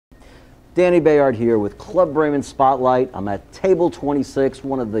Danny Bayard here with Club Braman Spotlight. I'm at Table 26,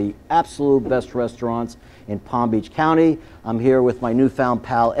 one of the absolute best restaurants in Palm Beach County. I'm here with my newfound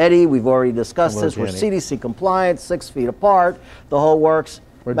pal, Eddie. We've already discussed this. We're CDC compliant, 6 feet apart, the whole works.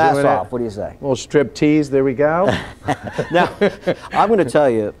 We're Mask doing off. it. What do you say? A little strip tease. There we go. Now, I'm going to tell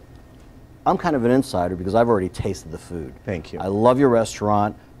you, I'm kind of an insider because I've already tasted the food. Thank you. I love your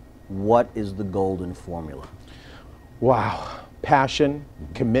restaurant. What is the golden formula? Wow. Passion,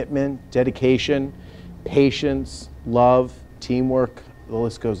 commitment, dedication, patience, love, teamwork, the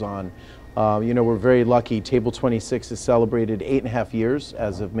list goes on. You know, we're very lucky. Table 26 has celebrated 8.5 years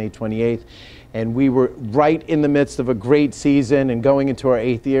as of May 28th. And we were right in the midst of a great season and going into our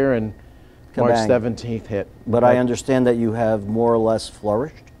 8th year, and March 17th hit. But I understand that you have more or less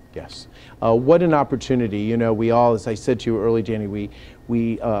flourished? Yes. What an opportunity. You know, we all, as I said to you early, Danny,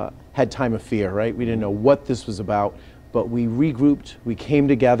 we had time of fear, right? We didn't know what this was about. But we regrouped, we came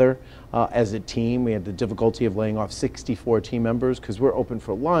together as a team. We had the difficulty of laying off 64 team members because we're open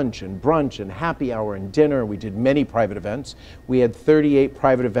for lunch and brunch and happy hour and dinner. We did many private events. We had 38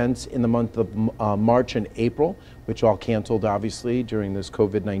 private events in the month of March and April, which all canceled obviously during this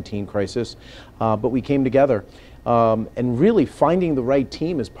COVID-19 crisis. But we came together. And really finding the right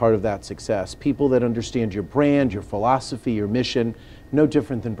team is part of that success. People that understand your brand, your philosophy, your mission. No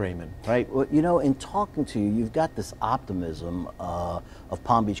different than Braman, right? Well, you know, in talking to you, you've got this optimism of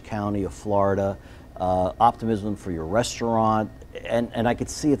Palm Beach County, of Florida, optimism for your restaurant, and I could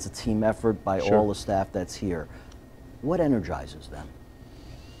see it's a team effort by all the staff that's here. What energizes them?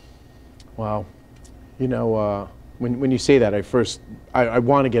 Well, you know, when you say that, I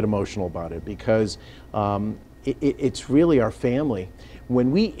want to get emotional about it because it's really our family.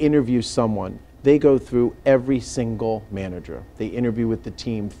 When we interview someone, they go through every single manager. They interview with the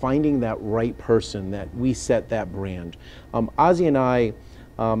team, finding that right person that we set that brand. Ozzy and I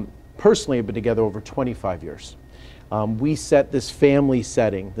personally have been together over 25 years. We set this family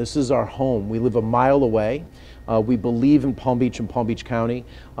setting. This is our home. We live a mile away. We believe in Palm Beach and Palm Beach County.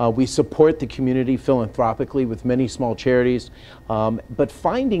 We support the community philanthropically with many small charities. But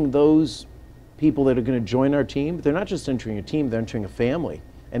finding those people that are going to join our team, they're not just entering a team, they're entering a family.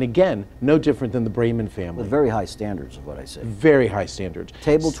 And again, no different than the Braman family. With very high standards of what I say. Very high standards.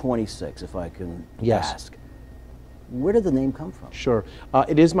 Table 26, if I can ask. Where did the name come from? Sure.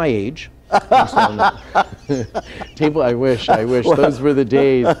 It is my age. Table, I wish. Those were the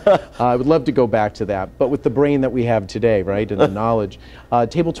days. I would love to go back to that. But with the brain that we have today, right, and the knowledge,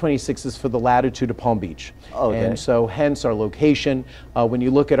 Table 26 is for the latitude of Palm Beach. Okay. And so hence our location. When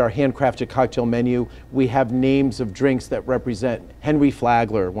you look at our handcrafted cocktail menu, we have names of drinks that represent Henry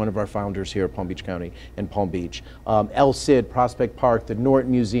Flagler, one of our founders here at Palm Beach County and Palm Beach, El Cid, Prospect Park, the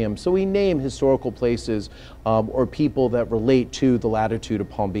Norton Museum. So we name historical places or people that relate to the latitude of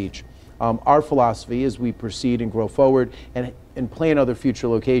Palm Beach. Our philosophy as we proceed and grow forward and plan other future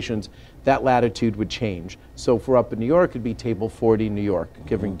locations, that latitude would change. So if we're up in New York, it'd be Table 40 New York,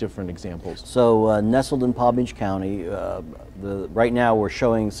 giving different examples. So nestled in Palm Beach County, right now we're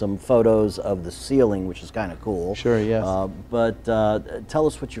showing some photos of the ceiling, which is kind of cool. Sure, yes. But tell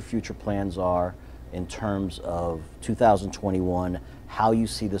us what your future plans are in terms of 2021, how you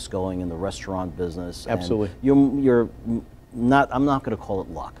see this going in the restaurant business. Absolutely. And you're not, I'm not going to call it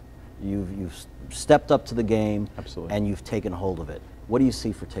luck. You've stepped up to the game. Absolutely. And you've taken hold of it. What do you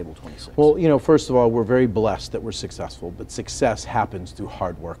see for Table 26? Well, you know, first of all, we're very blessed that we're successful, but success happens through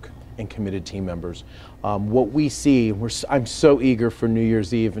hard work and committed team members. What we see, I'm so eager for New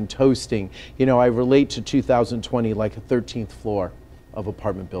Year's Eve and toasting. You know, I relate to 2020 like a 13th floor of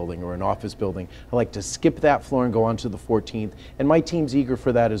apartment building or an office building. I like to skip that floor and go on to the 14th, and my team's eager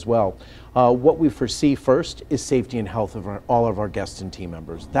for that as well. What we foresee first is safety and health of all of our guests and team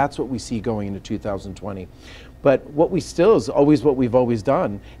members. That's what we see going into 2020. But what we still is always what we've always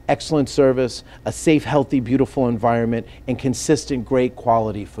done: excellent service, a safe, healthy, beautiful environment, and consistent, great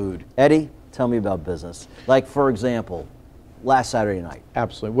quality food. Eddie, tell me about business. Like, for example, last Saturday night.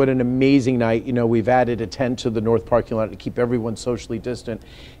 Absolutely. What an amazing night. You know, we've added a tent to the north parking lot to keep everyone socially distant.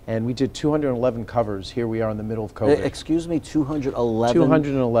 And we did 211 covers. Here we are in the middle of COVID. Excuse me,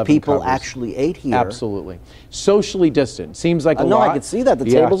 211 people covers. Actually ate here. Absolutely. Socially distant. Seems like a lot. No, I can see that. The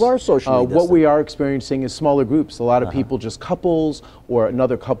tables are socially distant. What we are experiencing is smaller groups. A lot of people, just couples or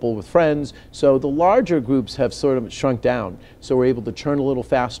another couple with friends. So the larger groups have sort of shrunk down. So we're able to churn a little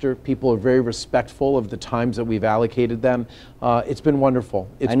faster. People are very respectful of the times that we've allocated them. It's been wonderful.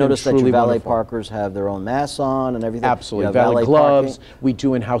 I noticed that your valet parkers have their own masks on and everything. Absolutely. Valet gloves. Parking. We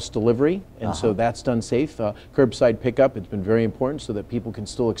do in-house delivery, and so that's done safe. Curbside pickup, it's been very important so that people can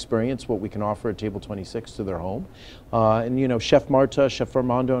still experience what we can offer at Table 26 to their home. And you know, Chef Marta, Chef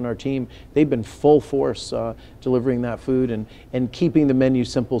Armando and our team, they've been full force delivering that food and keeping the menu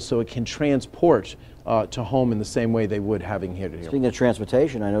simple so it can transport to home in the same way they would having here to here. Speaking of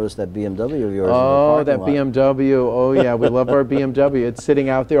transportation, I noticed that BMW of yours. Oh, that BMW. Oh, yeah, we love our BMW. It's sitting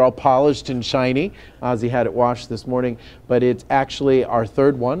out there all polished and shiny. Ozzy had it washed this morning, but it's actually our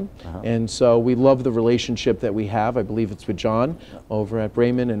third one. And so we love the relationship that we have. I believe it's with John over at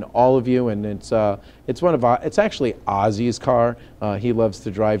Braman and all of you. And it's actually Ozzy's car. He loves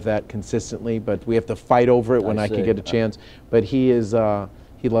to drive that consistently, but we have to fight over it when I can get a chance. But he is.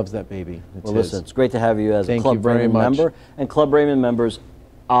 He loves that baby. Well, listen, it's great to have you as a Club Braman member. And Club Braman members,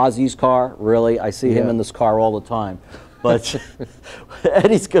 Ozzy's car, really, I see him in this car all the time. But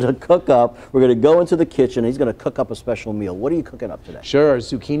Eddie's going to cook up. We're going to go into the kitchen. He's going to cook up a special meal. What are you cooking up today? Sure,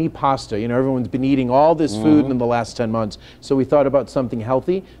 zucchini pasta. You know, everyone's been eating all this food in the last 10 months. So we thought about something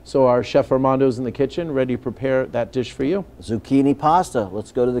healthy. So our Chef Armando's in the kitchen, ready to prepare that dish for you. Zucchini pasta.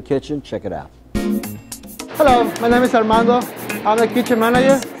 Let's go to the kitchen. Check it out. Hello, my name is Armando. I'm the kitchen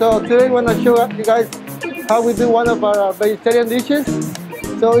manager. So today I'm going to show you guys how we do one of our vegetarian dishes.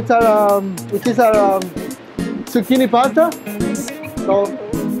 So it's our, which is our zucchini pasta. So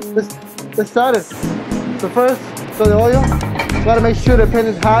let's start it. So first, so the oil. Got to make sure the pan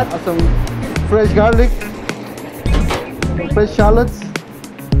is hot. Add some fresh garlic, some fresh shallots.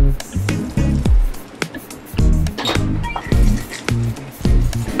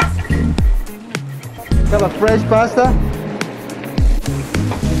 Have a fresh pasta.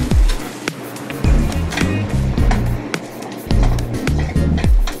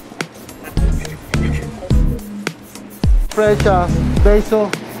 Fresh basil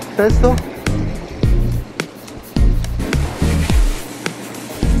pesto.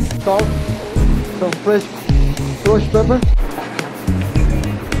 Salt. Some fresh crushed pepper.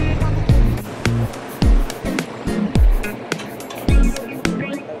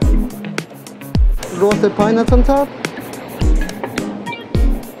 Roasted pine nuts on top.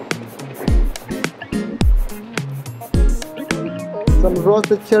 Some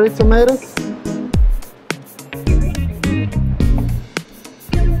roasted cherry tomatoes.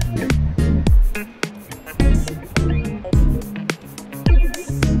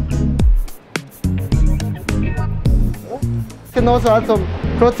 You can also add some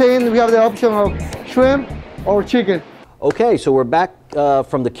protein. We have the option of shrimp or chicken. Okay, so we're back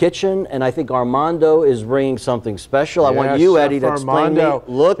from the kitchen, and I think Armando is bringing something special. I want you, Eddie, to explain to me.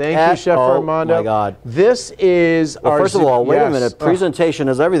 Look Thank you, Chef Armando. Oh, my God. This is our... First of all, wait a minute. Presentation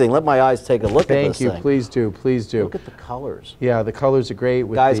is everything. Let my eyes take a look at this thing. Thank you. Please do. Please do. Look at the colors. Yeah, the colors are great.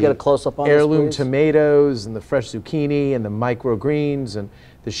 With Guys, get a close-up on heirloom this, tomatoes and the fresh zucchini and the microgreens and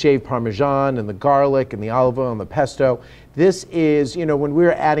the shaved Parmesan and the garlic and the olive oil and the pesto. This is, you know, when we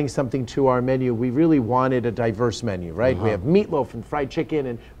were adding something to our menu, we really wanted a diverse menu, right? We have meatloaf and fried chicken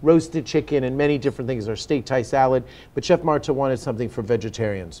and roasted chicken and many different things, our steak Thai salad, but Chef Marta wanted something for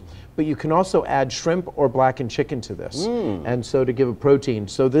vegetarians. But you can also add shrimp or blackened chicken to this, and so to give a protein.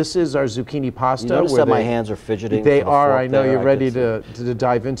 So this is our zucchini pasta. You notice that my hands are fidgeting? They are, I know, you're ready to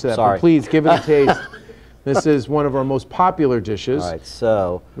dive into that, but please give it a taste. This is one of our most popular dishes. All right,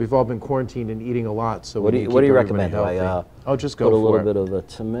 so we've all been quarantined and eating a lot, so what do you recommend? I'll just go for it. Put a little bit of the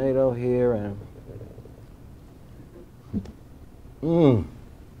tomato here and.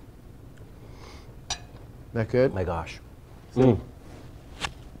 That good? My gosh.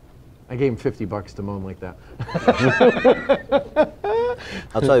 I gave him $50 to moan like that.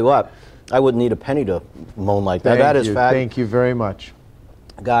 I'll tell you what, I wouldn't need a penny to moan like that. That is fat. Thank you very much.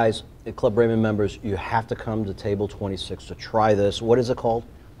 Guys, Club Braman members, you have to come to Table 26 to try this. What is it called?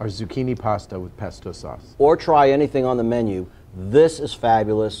 Our zucchini pasta with pesto sauce. Or try anything on the menu. This is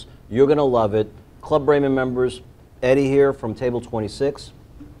fabulous. You're going to love it. Club Braman members, Eddie here from Table 26.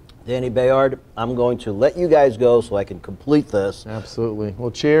 Danny Bayard, I'm going to let you guys go so I can complete this. Absolutely. Well,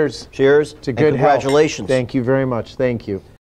 cheers. Cheers. To good health. Congratulations. Thank you very much. Thank you.